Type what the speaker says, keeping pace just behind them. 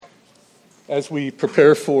As we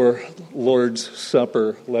prepare for Lord's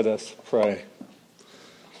Supper, let us pray.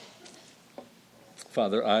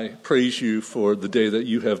 Father, I praise you for the day that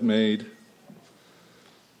you have made.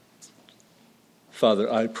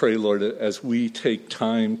 Father, I pray, Lord, as we take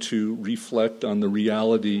time to reflect on the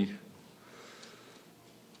reality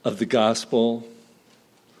of the gospel,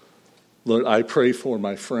 Lord, I pray for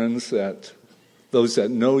my friends that those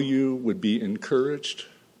that know you would be encouraged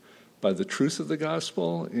by the truth of the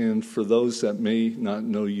gospel, and for those that may not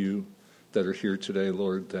know you that are here today,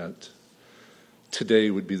 Lord, that today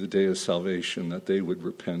would be the day of salvation, that they would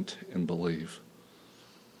repent and believe.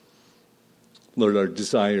 Lord, our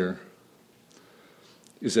desire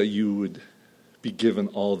is that you would be given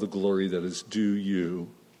all the glory that is due you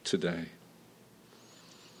today.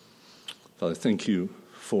 Father, thank you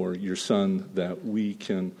for your Son, that we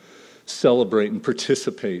can celebrate and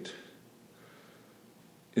participate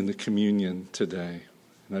in the communion today.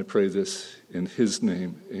 And I pray this in his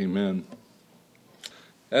name. Amen.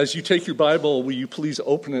 As you take your Bible, will you please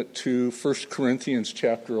open it to 1 Corinthians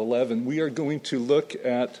chapter 11. We are going to look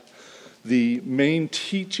at the main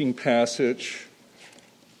teaching passage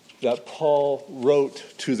that Paul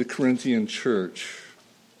wrote to the Corinthian church.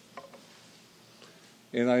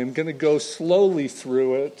 And I am going to go slowly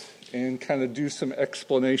through it and kind of do some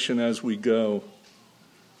explanation as we go.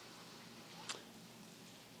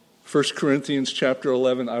 1 Corinthians chapter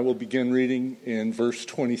 11, I will begin reading in verse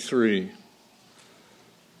 23.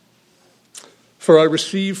 For I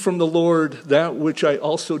received from the Lord that which I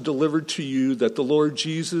also delivered to you, that the Lord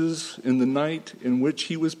Jesus, in the night in which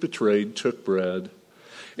he was betrayed, took bread.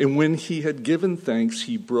 And when he had given thanks,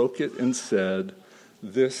 he broke it and said,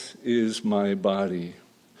 "This is my body,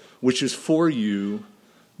 which is for you.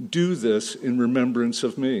 Do this in remembrance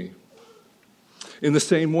of me." In the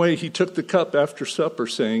same way, he took the cup after supper,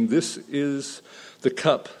 saying, "This is the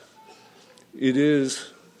cup. It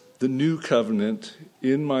is the new covenant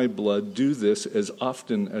in my blood. Do this as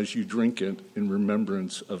often as you drink it in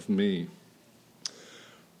remembrance of me."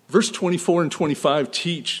 Verse 24 and 25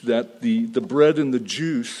 teach that the bread and the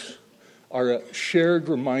juice are a shared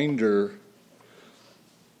reminder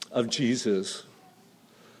of Jesus.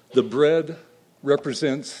 The bread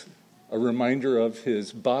represents a reminder of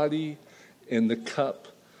his body, and the cup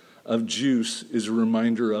of juice is a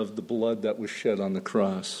reminder of the blood that was shed on the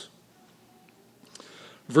cross.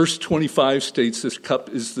 Verse 25 states, "This cup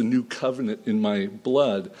is the new covenant in my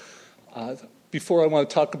blood." Before I want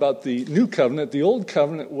to talk about the new covenant, the old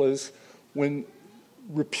covenant was when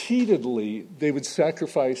repeatedly they would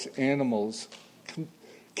sacrifice animals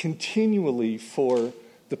continually for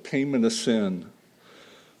the payment of sin.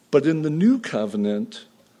 But in the new covenant,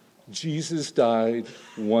 Jesus died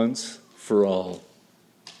once for all.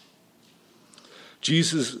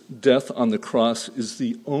 Jesus' death on the cross is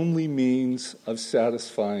the only means of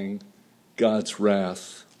satisfying God's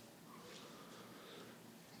wrath,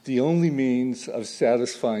 the only means of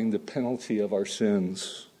satisfying the penalty of our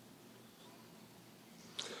sins.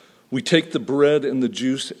 We take the bread and the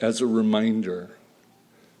juice as a reminder.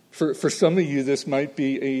 For some of you, this might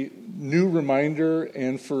be a new reminder,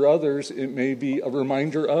 and for others, it may be a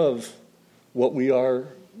reminder of what we are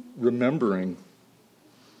remembering.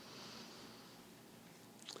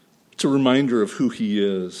 It's a reminder of who he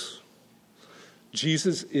is.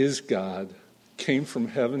 Jesus is God, came from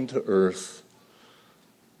heaven to earth.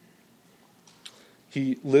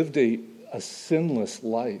 He lived a sinless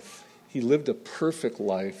life. He lived a perfect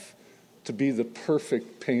life to be the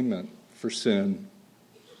perfect payment for sin.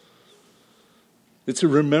 It's a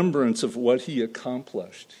remembrance of what he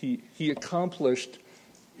accomplished. He accomplished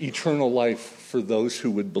eternal life for those who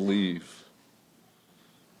would believe.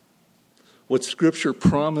 What Scripture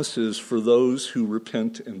promises for those who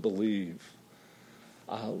repent and believe.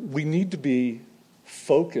 We need to be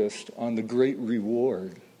focused on the great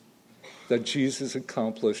reward that Jesus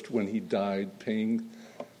accomplished when he died,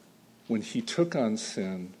 when he took on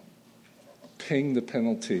sin, paying the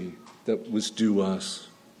penalty that was due us.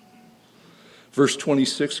 Verse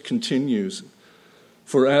 26 continues,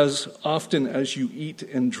 "For as often as you eat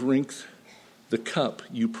and drink the cup,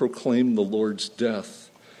 you proclaim the Lord's death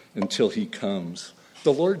until he comes."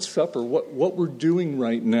 The Lord's Supper, what we're doing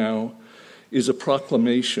right now, is a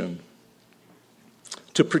proclamation.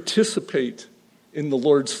 To participate in the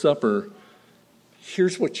Lord's Supper,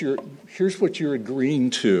 here's what you're agreeing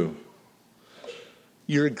to.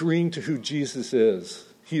 You're agreeing to who Jesus is.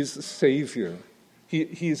 He is the Savior.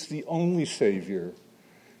 He is the only Savior.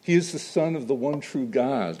 He is the Son of the one true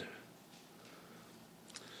God.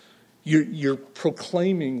 You're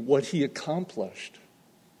proclaiming what he accomplished.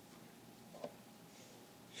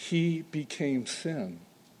 He became sin.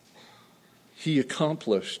 he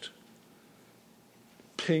accomplished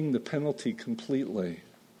paying the penalty completely.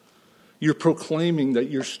 You're proclaiming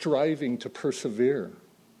that you're striving to persevere.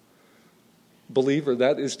 Believer,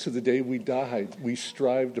 that is to the day we died. We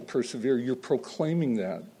strive to persevere. You're proclaiming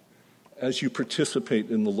that as you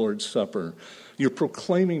participate in the Lord's Supper. You're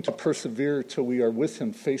proclaiming to persevere till we are with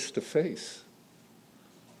him face to face.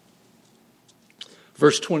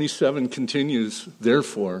 Verse 27 continues,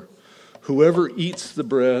 therefore, whoever eats the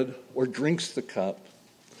bread or drinks the cup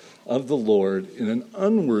of the Lord in an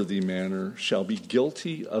unworthy manner shall be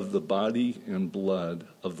guilty of the body and blood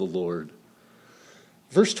of the Lord.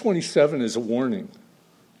 Verse 27 is a warning.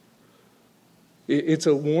 It's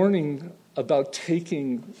a warning about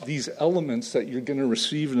taking these elements that you're going to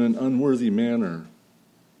receive in an unworthy manner.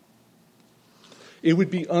 It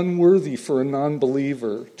would be unworthy for a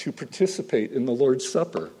non-believer to participate in the Lord's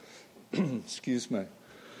Supper. Excuse me.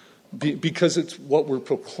 Because it's what we're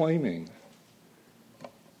proclaiming.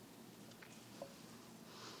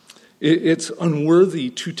 It's unworthy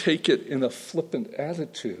to take it in a flippant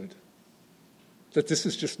attitude. That this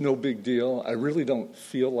is just no big deal. I really don't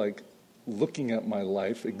feel like looking at my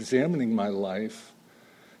life, examining my life.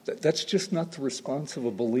 That's just not the response of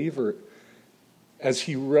a believer as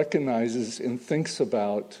he recognizes and thinks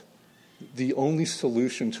about the only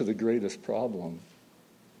solution to the greatest problem.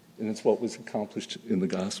 And it's what was accomplished in the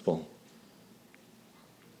gospel.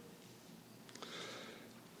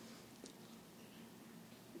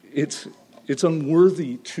 It's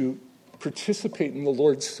unworthy to participate in the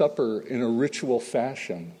Lord's Supper in a ritual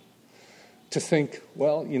fashion. To think,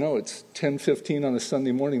 well, it's 10:15 on a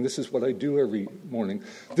Sunday morning. This is what I do every morning.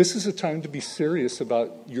 This is a time to be serious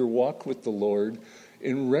about your walk with the Lord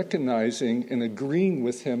in recognizing and agreeing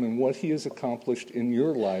with him in what he has accomplished in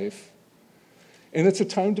your life. And it's a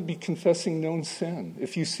time to be confessing known sin.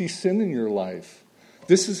 If you see sin in your life,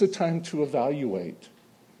 this is a time to evaluate.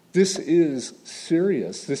 This is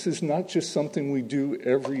serious. This is not just something we do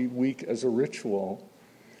every week as a ritual.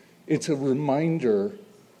 It's a reminder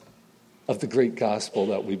of the great gospel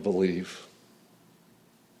that we believe.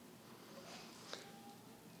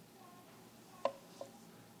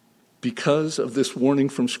 Because of this warning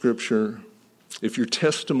from Scripture, if your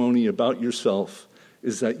testimony about yourself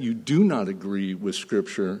is that you do not agree with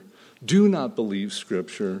Scripture, do not believe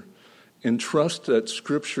Scripture, and trust that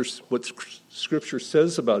what Scripture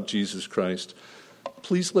says about Jesus Christ,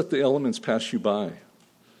 please let the elements pass you by.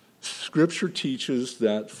 Scripture teaches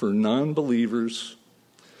that for non-believers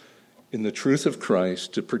in the truth of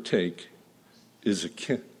Christ to partake is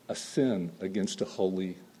a sin against a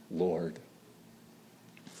holy Lord.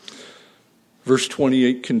 Verse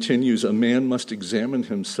 28 continues, a man must examine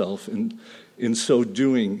himself, and in so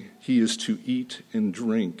doing, he is to eat and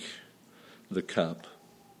drink the cup.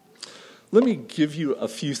 Let me give you a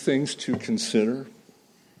few things to consider.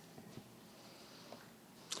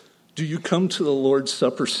 Do you come to the Lord's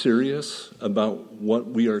Supper serious about what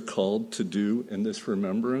we are called to do in this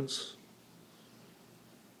remembrance?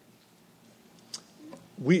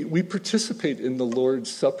 We participate in the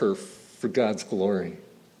Lord's Supper for God's glory.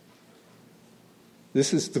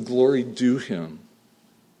 This is the glory due him.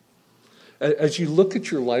 As you look at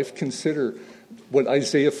your life, consider what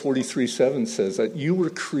Isaiah 43:7 says, that you were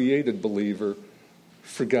created, believer,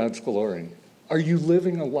 for God's glory. Are you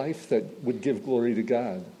living a life that would give glory to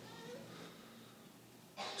God?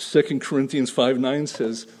 2 Corinthians 5:9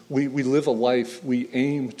 says, we live a life, we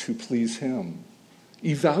aim to please him.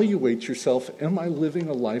 Evaluate yourself, am I living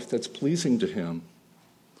a life that's pleasing to him?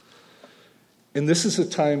 And this is a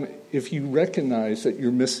time, if you recognize that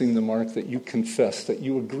you're missing the mark, that you confess, that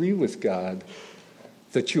you agree with God,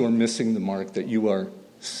 that you are missing the mark, that you are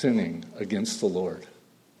sinning against the Lord.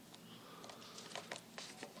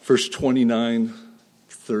 Verse 29,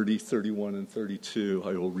 30, 31, and 32,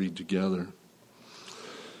 I will read together.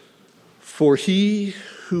 For he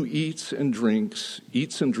who eats and drinks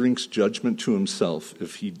judgment to himself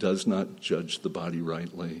if he does not judge the body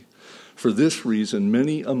rightly. For this reason,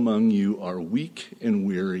 many among you are weak and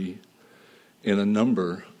weary, and a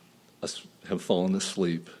number have fallen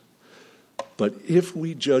asleep. But if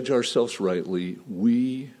we judge ourselves rightly,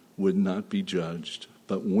 we would not be judged.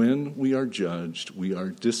 But when we are judged, we are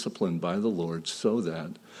disciplined by the Lord so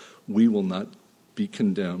that we will not be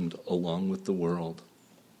condemned along with the world.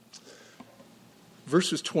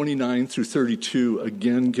 Verses 29 through 32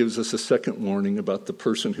 again gives us a second warning about the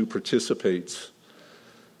person who participates,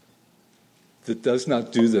 that does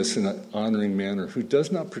not do this in an honoring manner, who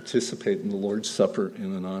does not participate in the Lord's Supper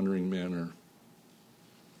in an honoring manner.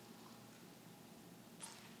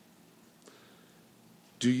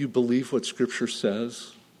 Do you believe what Scripture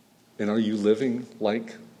says? And are you living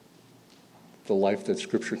like the life that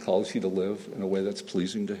Scripture calls you to live in a way that's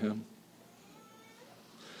pleasing to him?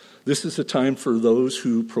 This is a time for those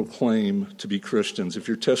who proclaim to be Christians. If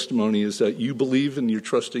your testimony is that you believe and you're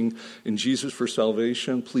trusting in Jesus for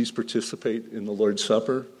salvation, please participate in the Lord's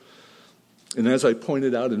Supper. And as I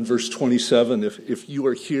pointed out in verse 27, if you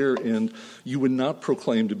are here and you would not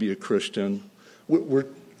proclaim to be a Christian, we're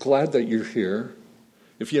glad that you're here.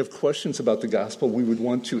 If you have questions about the gospel, we would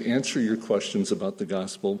want to answer your questions about the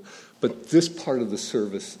gospel. But this part of the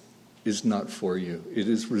service is not for you. It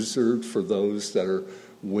is reserved for those that are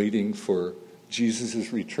waiting for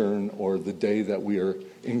Jesus' return or the day that we are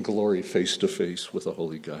in glory face to face with a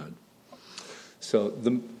holy God. So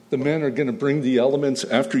the men are going to bring the elements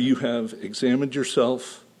after you have examined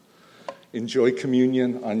yourself. Enjoy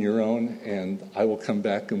communion on your own, and I will come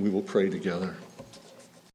back and we will pray together.